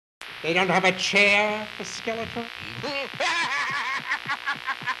They don't have a chair for Skeletor?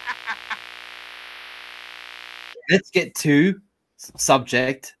 Let's get to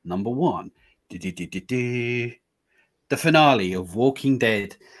subject number one. The finale of Walking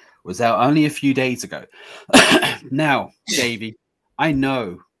Dead was out only a few days ago. Now, Davey, I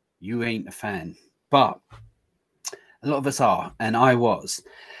know you ain't a fan, but a lot of us are, and I was.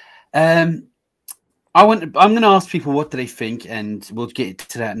 I'm going to ask people what do they think, and we'll get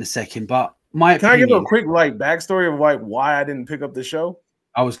to that in a second. But my Can I give opinion, a quick backstory of why I didn't pick up the show?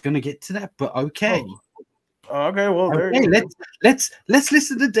 I was going to get to that, but okay. Okay, well, there you go. Let's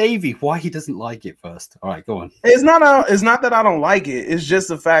listen to Davey why he doesn't like it first. All right, go on. It's not that I don't like it. It's just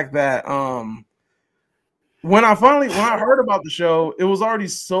the fact that when I heard about the show, it was already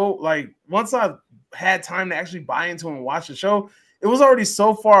so once I had time to actually buy into and watch the show, it was already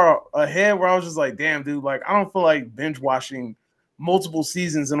so far ahead where I was just like, damn, dude, I don't feel like binge watching multiple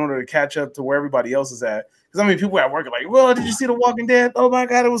seasons in order to catch up to where everybody else is at. Because I mean, people at work are like, "Well, did you see The Walking Dead? Oh my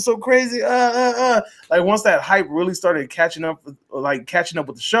god, it was so crazy!" Like once that hype really started catching up with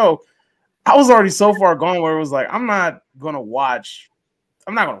the show, I was already so far gone where it was like, I'm not gonna watch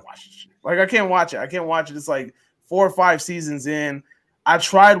this shit. I can't watch it. It's like 4 or 5 seasons in. I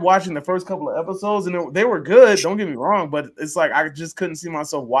tried watching the first couple of episodes, and they were good. Don't get me wrong, but it's like I just couldn't see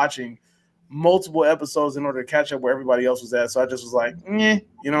myself watching multiple episodes in order to catch up where everybody else was at. So I just was like, you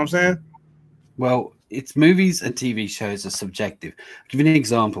know what I'm saying? Well, it's movies and TV shows are subjective. I'll give you an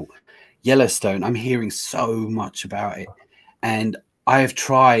example. Yellowstone, I'm hearing so much about it. And I have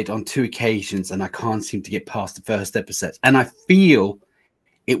tried on 2 occasions and I can't seem to get past the first episode. And I feel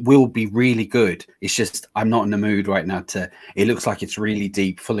it will be really good. It's just I'm not in the mood right now it looks like it's really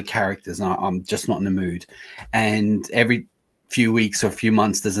deep, full of characters, and I'm just not in the mood. And every few weeks or a few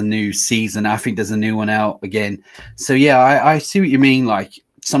months there's a new season. I think there's a new one out again. So yeah, I see what you mean.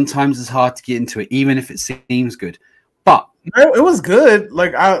 Sometimes it's hard to get into it, even if it seems good. But it was good.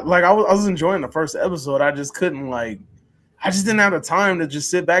 I was enjoying the first episode. I just couldn't I just didn't have the time to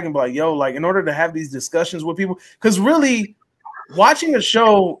just sit back and be like, yo, in order to have these discussions with people, because really watching a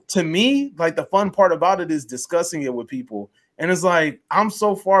show, to me, the fun part about it is discussing it with people. And it's I'm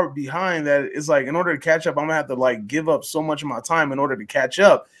so far behind that it's in order to catch up, I'm gonna have to give up so much of my time in order to catch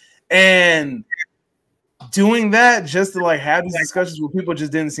up. And doing that just to have these discussions with people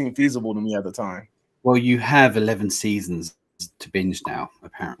just didn't seem feasible to me at the time. Well, you have 11 seasons to binge now,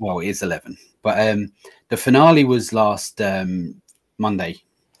 apparently. Well, it is 11, but the finale was last Monday,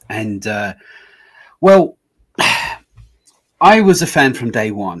 and well, I was a fan from day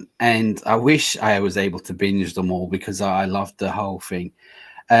one, and I wish I was able to binge them all because I loved the whole thing.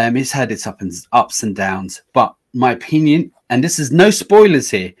 It's had its ups and downs, but my opinion, and this is no spoilers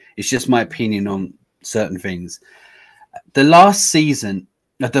here, it's just my opinion on certain things. The last season,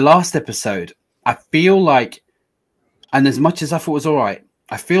 the last episode, I feel like, and as much as I thought it was all right,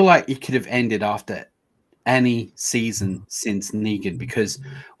 I feel like it could have ended after any season since Negan, because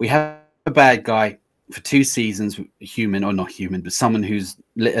we have a bad guy for 2 seasons, human or not human, but someone who's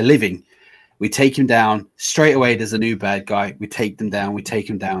living. We take him down straight away. There's a new bad guy. We take them down. We take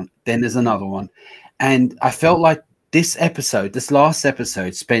him down. Then there's another one. And I felt like this last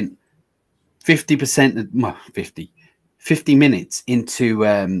episode spent 50 minutes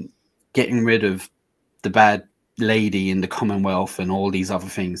into getting rid of the bad lady in the Commonwealth and all these other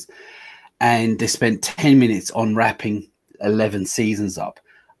things. And they spent 10 minutes on wrapping 11 seasons up.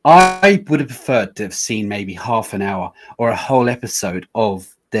 I would have preferred to have seen maybe half an hour or a whole episode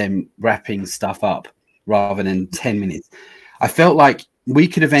of them wrapping stuff up rather than 10 minutes. I felt like we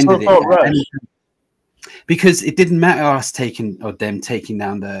could have ended it because it didn't matter them taking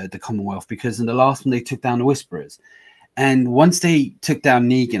down the Commonwealth, because in the last one they took down the Whisperers. And once they took down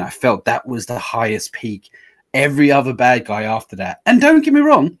Negan, I felt that was the highest peak. Every other bad guy after that. And don't get me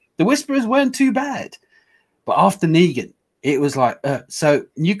wrong, the Whisperers weren't too bad. But after Negan, it was so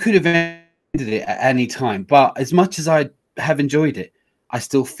you could have ended it at any time. But as much as I have enjoyed it, I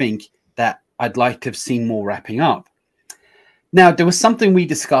still think that I'd like to have seen more wrapping up. Now, there was something we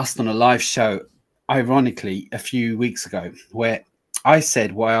discussed on a live show, ironically, a few weeks ago, where I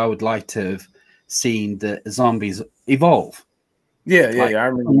said why I would like to have seen the zombies evolve. Yeah, I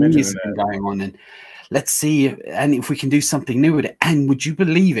remember mentioning that going on, and let's see if we can do something new with it. And would you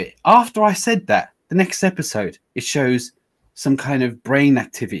believe it? After I said that, the next episode, it shows some kind of brain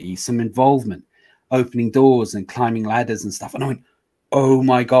activity, some involvement, opening doors and climbing ladders and stuff. And I went, oh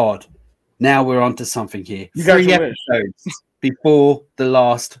my God, now we're onto something here. 3 episodes before the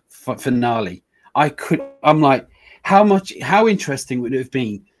last finale. I'm like, how interesting would it have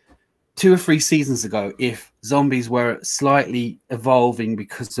been 2 or 3 seasons ago, if zombies were slightly evolving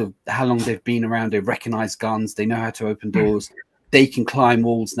because of how long they've been around, they recognize guns, they know how to open doors, they can climb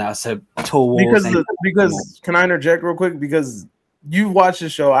walls now. So tall walls. Because can I interject real quick? Because you watched the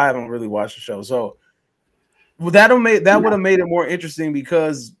show, I haven't really watched the show, so that would have made it more interesting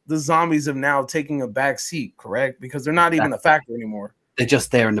because the zombies have now taken a back seat, correct? Because they're not even a factor anymore. They're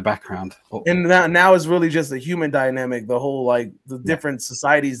just there in the background. And now it's really just a human dynamic, the whole like the different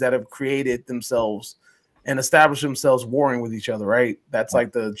societies that have created themselves and established themselves warring with each other, right? That's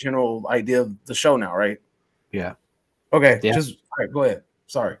like the general idea of the show now, right? Yeah. Okay. Yeah. Just all right, go ahead.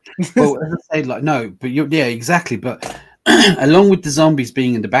 Sorry. Well, as I say, like, no, but yeah, exactly. But along with the zombies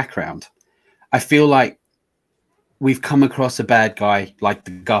being in the background, I feel like we've come across a bad guy like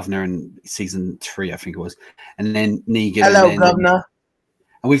the governor in season 3, I think it was, and then Negan. Hello, governor.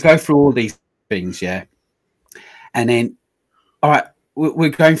 And we go through all these things, yeah. And then, all right, we're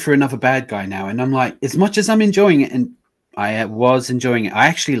going through another bad guy now. And I'm like, as much as I'm enjoying it, and I was enjoying it, I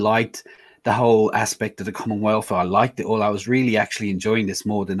actually liked the whole aspect of the Commonwealth. I liked it all. I was really actually enjoying this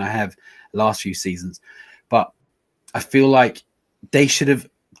more than I have the last few seasons. But I feel like they should have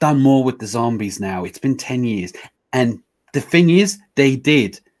done more with the zombies now. It's been 10 years. And the thing is, they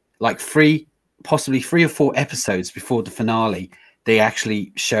did like possibly 3 or 4 episodes before the finale. They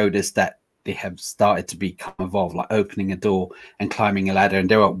actually showed us that they have started to become evolved, like opening a door and climbing a ladder. And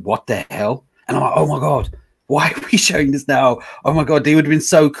they were like, what the hell? And I'm like, oh my God, why are we showing this now? Oh my God, they would have been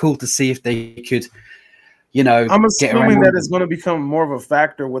so cool to see if they could, you know. I'm assuming that it's going to become more of a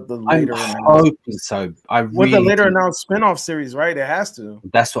factor with the later. I'm hoping so. With the later announced spinoff series, right? It has to.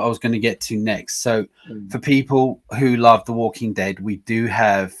 That's what I was going to get to next. So for people who love The Walking Dead, we do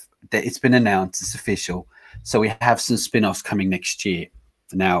have, it's been announced, it's official. So we have some spin-offs coming next year.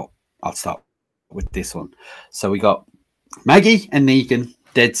 Now, I'll start with this one. So we got Maggie and Negan,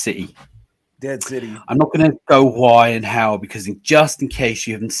 Dead City. Dead City. I'm not going to go why and how, because just in case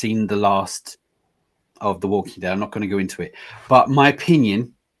you haven't seen the last of The Walking Dead, I'm not going to go into it. But my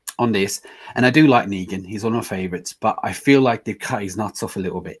opinion on this, and I do like Negan, he's one of my favorites, but I feel like they've cut his nuts off a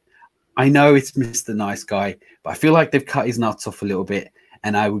little bit. I know it's Mr. Nice Guy, but I feel like they've cut his nuts off a little bit.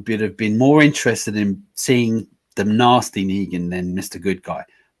 And I would have been more interested in seeing the nasty Negan than Mr. Good Guy.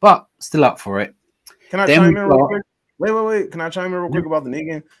 But still up for it. Can I chime in real quick? Wait. Can I chime in real quick about the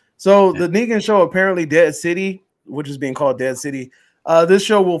Negan? So the Negan show, apparently Dead City, which is being called Dead City. This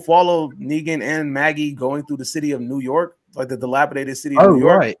show will follow Negan and Maggie going through the city of New York, like the dilapidated city of New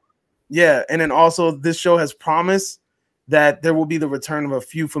York. Right. Yeah. And then also this show has promised that there will be the return of a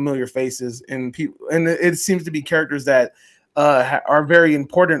few familiar faces and people. And it seems to be characters that are very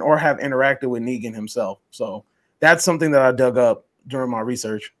important or have interacted with Negan himself. So that's something that I dug up during my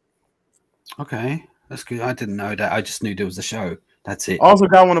research. Okay, that's good. I didn't know that. I just knew there was a show. That's it. Also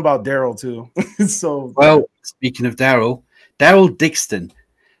got one about Daryl too. So well, speaking of Daryl Dixon.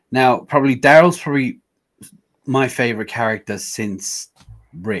 Now, Daryl's probably my favorite character since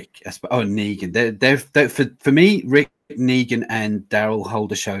Rick. Oh, Negan. They're for me, Rick, Negan, and Daryl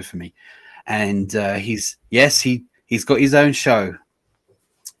hold the show for me. And he's got his own show,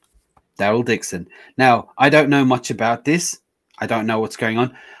 Daryl Dixon. Now, I don't know much about this. I don't know what's going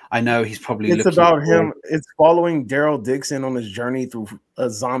on. I know he's probably. It's about him. It's following Daryl Dixon on his journey through a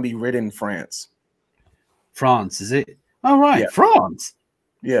zombie-ridden France. France, is it? Oh, right. Yeah. France.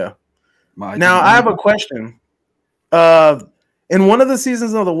 Yeah. Well, now, I have a question. In one of the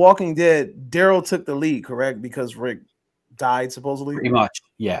seasons of The Walking Dead, Daryl took the lead, correct? Because Rick died, supposedly? Pretty much,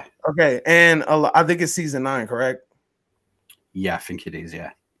 yeah. Okay, and I think it's season 9, correct? Yeah, I think it is,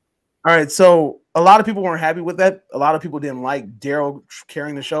 yeah. All right, so a lot of people weren't happy with that. A lot of people didn't like Daryl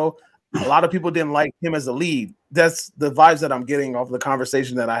carrying the show. A lot of people didn't like him as a lead. That's the vibes that I'm getting off the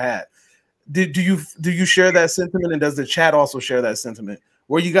conversation that I had. Do you share that sentiment, and does the chat also share that sentiment?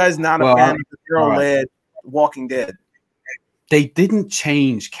 Were you guys not a fan of the Daryl-led Walking Dead? They didn't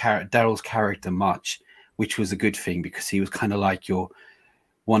change Daryl's character much, which was a good thing because he was kind of like your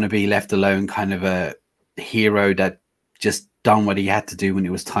wannabe left alone kind of a hero that just done what he had to do when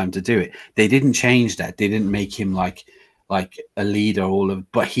it was time to do it. They didn't change that. They didn't make him like a leader,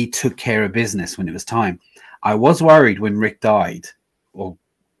 but he took care of business when it was time. I was worried when Rick died,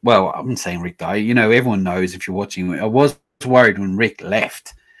 well, I'm saying Rick died. You know, everyone knows if you're watching. I was worried when Rick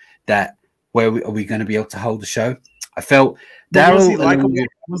left that are we going to be able to hold the show? I felt Daryl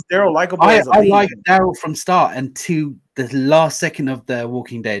was Daryl likable. I liked Daryl from start and to the last second of The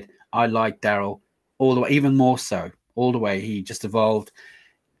Walking Dead. I liked Daryl all the way, even more so all the way. He just evolved.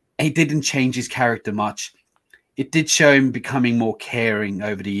 He didn't change his character much. It did show him becoming more caring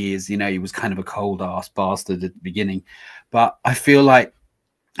over the years. You know, he was kind of a cold ass bastard at the beginning, but I feel like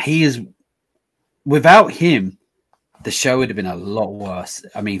he is, without him, the show would have been a lot worse.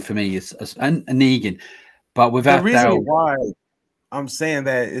 I mean, for me, it's and Negan, but without the reason Daryl, why I'm saying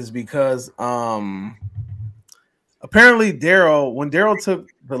that is because apparently when Daryl took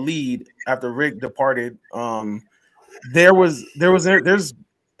the lead after Rick departed, there's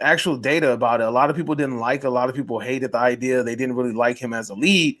actual data about it. A lot of people didn't like it. A lot of people hated the idea. They didn't really like him as a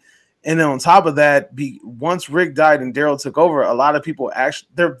lead. And then on top of that, once Rick died and Daryl took over, a lot of people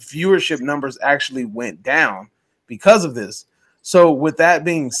their viewership numbers actually went down because of this. So with that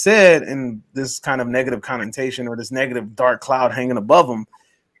being said, and this kind of negative connotation or this negative dark cloud hanging above him,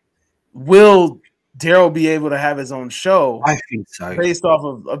 will Daryl be able to have his own show? I think so. Based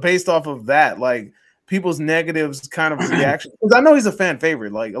off of that, like people's negatives kind of reaction. Because I know he's a fan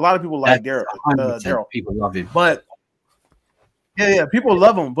favorite. Like a lot of people like Daryl. People love him, but yeah, people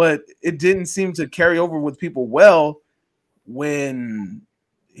love him. But it didn't seem to carry over with people well when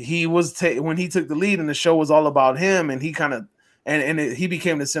he when he took the lead and the show was all about him, and he kind of he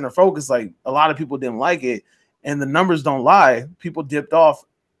became the center focus. Like a lot of people didn't like it, and the numbers don't lie. People dipped off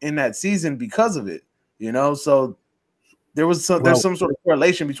in that season because of it, you know. So there's some sort of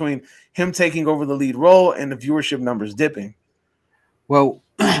correlation between him taking over the lead role and the viewership numbers dipping. Well,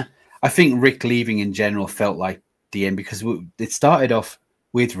 I think Rick leaving in general felt like the end, because it started off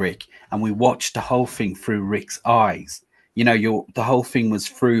with Rick and we watched the whole thing through Rick's eyes. You know, the whole thing was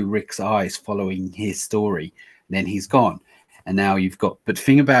through Rick's eyes, following his story. And then he's gone, and now you've got. But the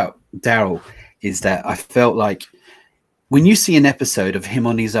thing about Daryl is that I felt like when you see an episode of him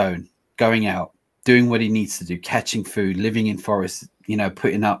on his own, going out, doing what he needs to do, catching food, living in forests, you know,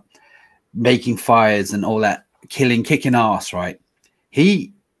 putting up, making fires and all that, kicking ass, right?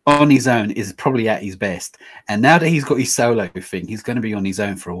 He on his own is probably at his best. And now that he's got his solo thing, he's going to be on his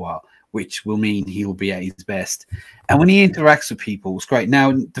own for a while, which will mean he will be at his best. And when he interacts with people, it's great.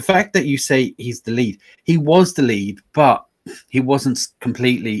 Now, the fact that you say he's the lead, he was the lead, but he wasn't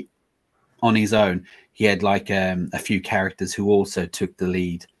completely on his own. He had like a few characters who also took the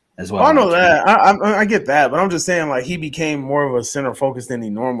lead as well. I know that. I get that, but I'm just saying, like, he became more of a center focus than he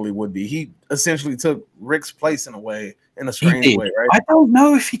normally would be. He essentially took Rick's place in a way, in a strange way, right? I don't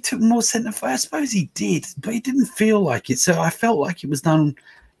know if he took more center focus. I suppose he did, but it didn't feel like it. So I felt like it was done.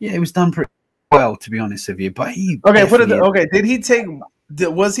 Yeah, it was done pretty well, to be honest with you. But he Did he take?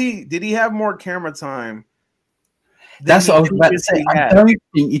 Did he have more camera time? That's what I was about to say. I don't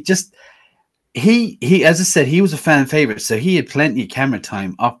think it just. He, as I said, he was a fan favorite, so he had plenty of camera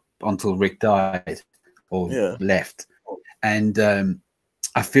time up until Rick died or left. And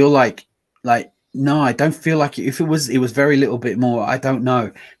I feel like no, I don't feel like it was very little bit more. I don't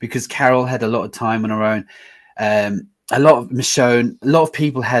know, because Carol had a lot of time on her own. A lot of Michonne, a lot of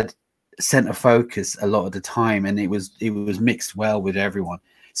people had center focus a lot of the time, and it was mixed well with everyone.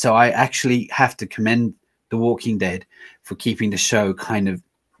 So I actually have to commend The Walking Dead for keeping the show kind of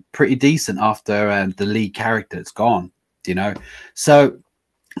pretty decent after the lead character is gone, you know. So,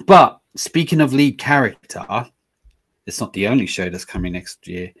 but speaking of lead character, it's not the only show that's coming next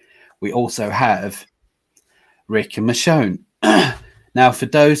year. We also have Rick and Michonne. Now, for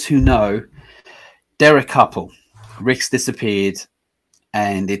those who know, they're a couple. Rick's disappeared,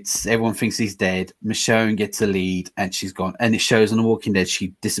 and everyone thinks he's dead. Michonne gets a lead, and she's gone. And it shows on The Walking Dead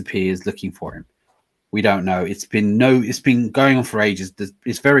she disappears looking for him. We don't know. It's been going on for ages.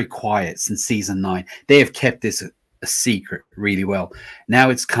 It's very quiet since season 9. They have kept this a secret really well. Now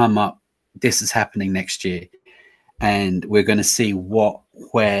it's come up. This is happening next year, and we're going to see what,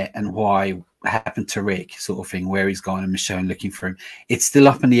 where, and why happened to Rick, sort of thing. Where he's gone, and Michonne looking for him. It's still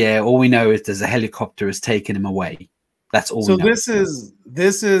up in the air. All we know is there's a helicopter has taken him away. That's all. So we know.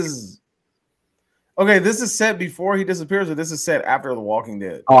 This is. Okay, this is set before he disappears, or this is set after The Walking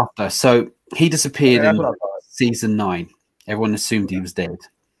Dead? After. So he disappeared in season 9. Everyone assumed he was dead.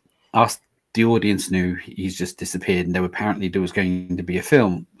 The audience knew he's just disappeared, and apparently there was going to be a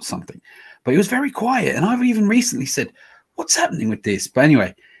film or something. But it was very quiet, and I've even recently said, what's happening with this? But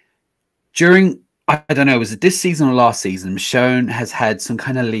anyway, I don't know, was it this season or last season, Michonne has had some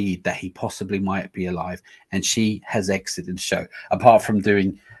kind of lead that he possibly might be alive, and she has exited the show. Apart from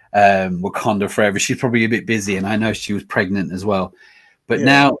doing Wakanda Forever, she's probably a bit busy, and I know she was pregnant as well. But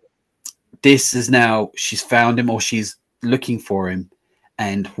now she's found him, or she's looking for him,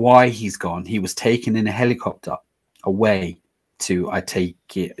 and why he's gone. He was taken in a helicopter away to, I take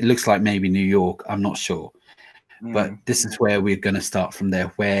it looks like maybe New York, I'm not sure. But this is where we're going to start from there,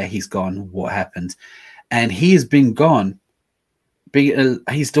 where he's gone, what happened. And he has been gone.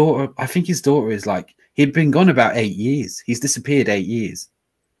 His daughter, I think his daughter is like, he'd been gone about 8 years. He's disappeared 8 years.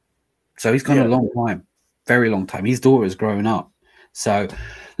 So he's gone a long time, very long time. His daughter is growing up. So,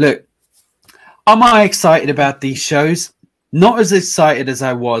 look, am I excited about these shows? Not as excited as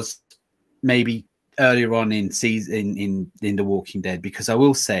I was maybe earlier on in season in The Walking Dead, because I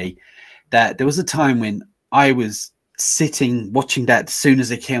will say that there was a time when I was sitting watching that as soon as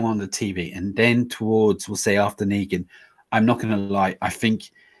it came on the TV, and then towards, we'll say, after Negan, I'm not going to lie, I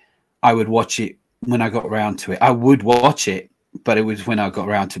think I would watch it when I got around to it. I would watch it, but it was when I got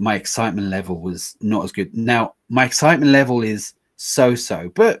around to it, my excitement level was not as good. Now my excitement level is so,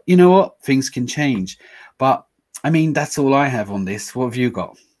 but you know what? Things can change. But I mean, that's all I have on this. What have you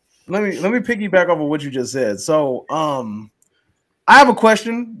got? Let me piggyback off of what you just said. So, I have a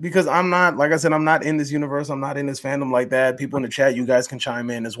question, because I'm not, like I said, I'm not in this universe. I'm not in this fandom like that. People in the chat, you guys can chime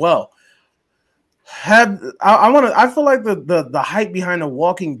in as well. I feel like the hype behind The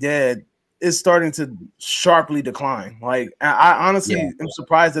Walking Dead is starting to sharply decline. Like, I honestly am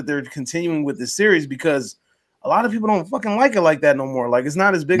surprised that they're continuing with this series, because a lot of people don't fucking like it like that no more. Like, it's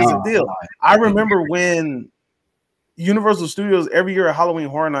not as big as a deal. I remember when Universal Studios every year at Halloween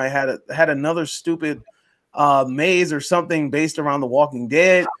Horror Night had another stupid maze or something based around The Walking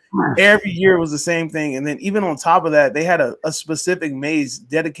Dead. Every year was the same thing, and then even on top of that, they had a specific maze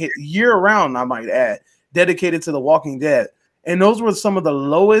dedicated year round, I might add, dedicated to The Walking Dead. And those were some of the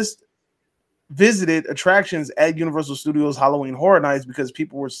lowest visited attractions at Universal Studios Halloween Horror Nights, because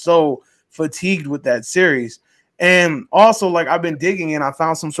people were so fatigued with that series. And also, like, I've been digging and I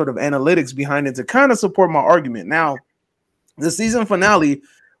found some sort of analytics behind it to kind of support my argument. Now, the season finale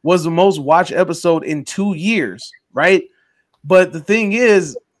was the most watched episode in 2 years, right? But the thing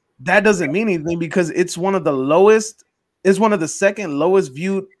is, that doesn't mean anything, because it's one of the lowest, it's one of the second lowest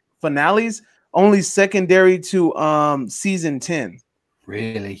viewed finales, only secondary to season 10.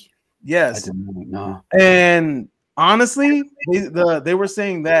 Really? Yes. I didn't know. And honestly, they were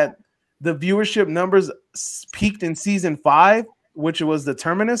saying that the viewership numbers peaked in season 5, which was the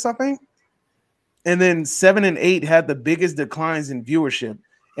Terminus, I think. And then 7 and 8 had the biggest declines in viewership.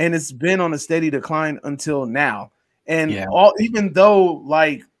 And it's been on a steady decline until now. And even though,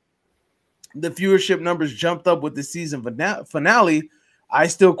 like, the viewership numbers jumped up with the season finale, I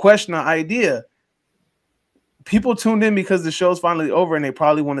still question the idea. People tuned in because the show's finally over and they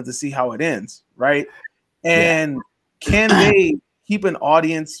probably wanted to see how it ends, right? And can they keep an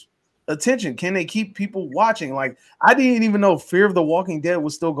audience attention? Can they keep people watching? Like, I didn't even know Fear of the Walking Dead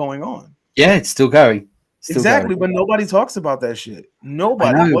was still going on. Yeah, it's still going. Exactly, but nobody talks about that shit.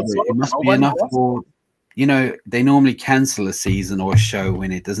 Nobody. I know, it must be enough for, you know, they normally cancel a season or a show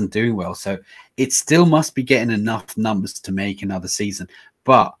when it doesn't do well. So it still must be getting enough numbers to make another season.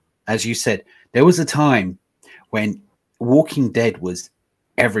 But as you said, there was a time when Walking Dead was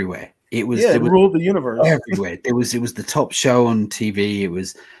everywhere. It was, it ruled the universe everywhere. It was the top show on TV. It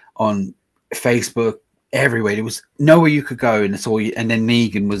was on Facebook, everywhere. It was nowhere you could go, and it's all. And then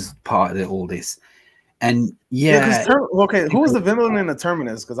Negan was part of all this. And okay, who was the villain in the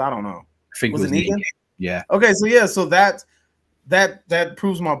Terminus? Because I don't know. I think was it Negan? Yeah. Okay, so that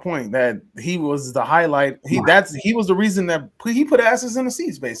proves my point that he was the highlight. He was the reason that he put asses in the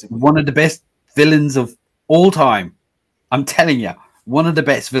seats, basically. One of the best villains of all time. I'm telling you, one of the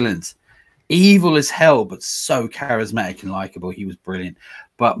best villains. Evil as hell, but so charismatic and likable. He was brilliant.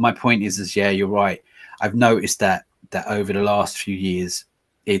 But my point is yeah, you're right. I've noticed that over the last few years,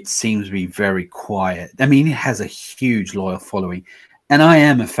 it seems to be very quiet. I mean, it has a huge loyal following, and I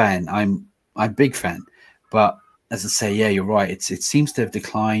am a fan. I'm a big fan. But as I say, yeah, you're right. It seems to have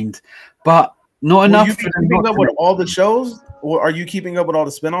declined, but not enough. Are you keeping up with all the shows, or are you keeping up with all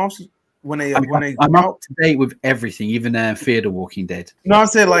the spinoffs when they I'm up to date with everything, even Fear the Walking Dead. No, I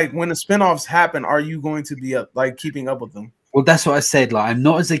said, like, when the spinoffs happen, are you going to be keeping up with them? Well, that's what I said. Like, I'm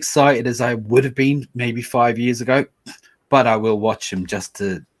not as excited as I would have been maybe 5 years ago, but I will watch them just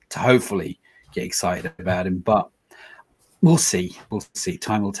to hopefully get excited about him. But we'll see. We'll see.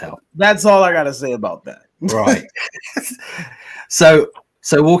 Time will tell. That's all I got to say about that. Right. So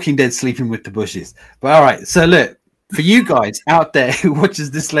Walking Dead, sleeping with the bushes. But all right. So look, for you guys out there who watches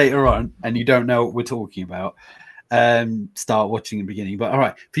this later on and you don't know what we're talking about, start watching the beginning. But all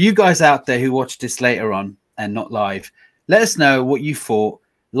right, for you guys out there who watch this later on and not live, let us know what you thought.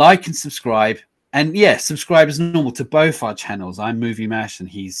 Like and subscribe. And yeah, subscribe as normal to both our channels. I'm Movie Mash and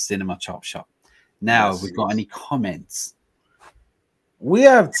he's Cinema Chop Shop. Now, have we got any comments? We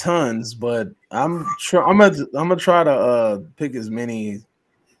have tons, but I'm gonna try to pick as many.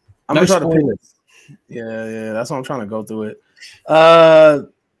 I'm gonna try to pick. Yeah, that's what I'm trying to go through it.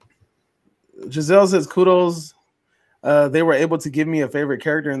 Giselle says kudos. They were able to give me a favorite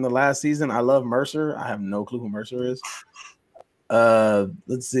character in the last season. I love Mercer. I have no clue who Mercer is.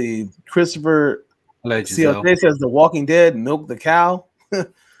 Let's see. Christopher Hello, Giselle. CLJ says The Walking Dead, Milk the Cow.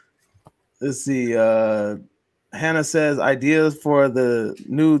 Let's see. Hannah says ideas for the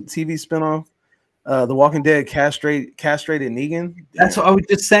new TV spinoff. The Walking Dead castrated Negan. That's what I was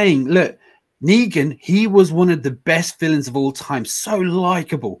just saying. Look, Negan, he was one of the best villains of all time. So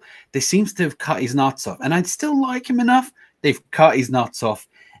likable. They seems to have cut his nuts off, and I'd still like him enough. They've cut his nuts off,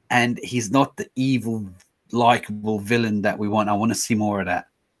 and he's not the evil, likable villain that we want. I want to see more of that.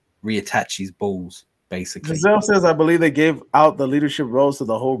 Reattach his balls, basically. Giselle says, I believe they gave out the leadership roles to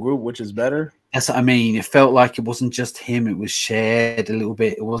the whole group, which is better. That's what I mean. It felt like it wasn't just him. It was shared a little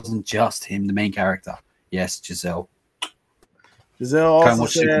bit. It wasn't just him, the main character. Yes, Giselle. Giselle also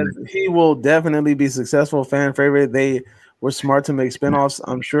said he will definitely be successful, fan favorite. They were smart to make spinoffs,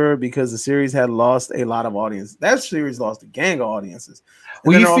 I'm sure, because the series had lost a lot of audience. That series lost a gang of audiences.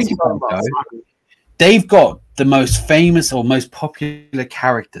 Well, you think about it, they've got the most famous or most popular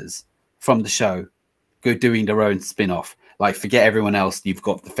characters from the show doing their own spin-off. Like, forget everyone else. You've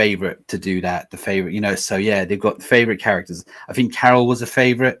got the favorite to do that. The favorite, you know. So yeah, they've got the favorite characters. I think Carol was a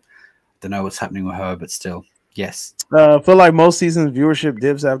favorite. Don't know what's happening with her, but still, yes. Feel like most seasons viewership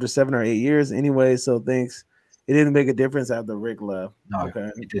dips after 7 or 8 years anyway. So thanks. It didn't make a difference after Rick left. No,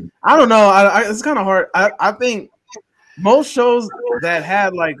 okay. It didn't. I don't know. It's kind of hard. I think most shows that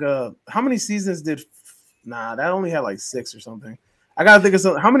had like how many seasons did? Nah, that only had like 6 or something. I gotta think of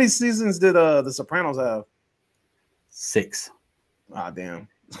something. How many seasons did the Sopranos have? 6. Ah, damn.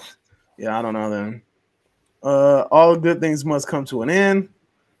 Yeah, I don't know then. All good things must come to an end.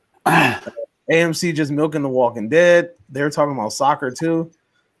 AMC just milking The Walking Dead. They're talking about soccer too.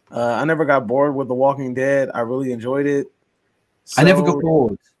 I never got bored with The Walking Dead. I really enjoyed it. I never got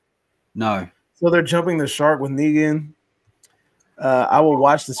bored. No. So they're jumping the shark with Negan. I will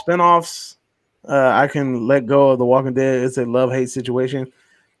watch the spinoffs. I can let go of The Walking Dead. It's a love-hate situation.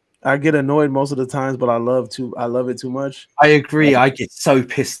 I get annoyed most of the times, but I love it too much. I agree. I get so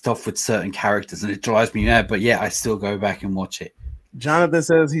pissed off with certain characters, and it drives me mad. But yeah, I still go back and watch it. Jonathan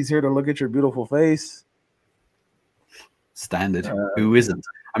says he's here to look at your beautiful face. Standard. Who isn't?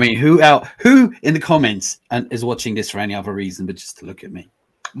 I mean, who in the comments and is watching this for any other reason but just to look at me?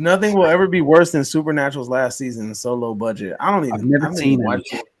 Nothing will ever be worse than Supernatural's last season, so low budget. I've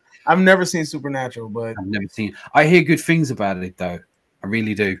never seen Supernatural, but I've never seen. I hear good things about it though. I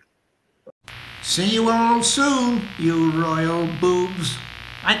really do. See you all soon, you royal boobs.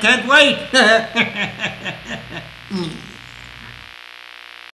 I can't wait.